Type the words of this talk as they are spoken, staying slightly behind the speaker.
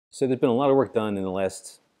So there's been a lot of work done in the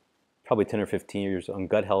last probably 10 or 15 years on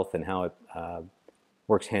gut health and how it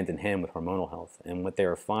works hand in hand with hormonal health. And what they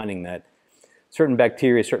are finding that certain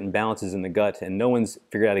bacteria, certain balances in the gut, and no one's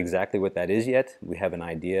figured out exactly what that is yet. We have an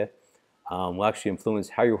idea. Will actually influence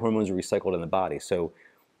how your hormones are recycled in the body. So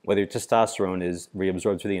whether your testosterone is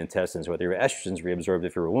reabsorbed through the intestines, whether your estrogen is reabsorbed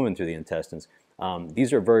if you're a woman through the intestines,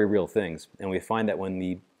 these are very real things. And we find that when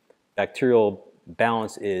the bacterial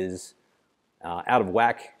balance is out of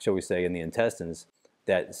whack, shall we say, in the intestines,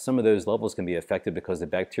 that some of those levels can be affected because the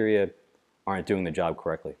bacteria aren't doing the job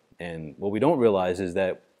correctly. And what we don't realize is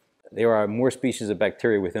that there are more species of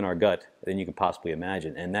bacteria within our gut than you can possibly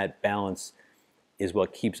imagine. And that balance is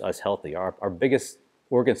what keeps us healthy. Our biggest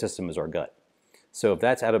organ system is our gut. So if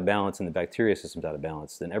that's out of balance and the bacteria system's out of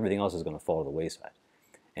balance, then everything else is going to fall to the wayside.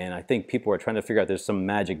 And I think people are trying to figure out there's some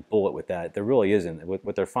magic bullet with that. There really isn't.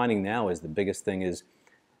 What they're finding now is the biggest thing is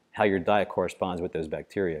how your diet corresponds with those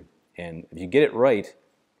bacteria. And if you get it right,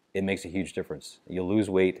 it makes a huge difference. You'll lose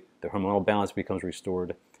weight, the hormonal balance becomes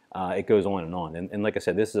restored, it goes on and on. And like I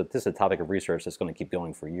said, this is a topic of research that's going to keep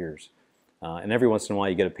going for years. And every once in a while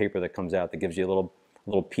you get a paper that comes out that gives you a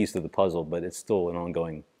little piece of the puzzle, but it's still an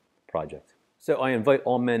ongoing project. So I invite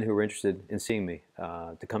all men who are interested in seeing me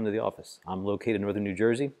to come to the office. I'm located in northern New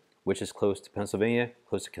Jersey, which is close to Pennsylvania,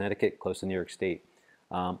 close to Connecticut, close to New York State.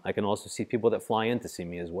 I can also see people that fly in to see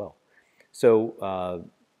me as well. So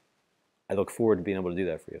I look forward to being able to do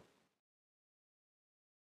that for you.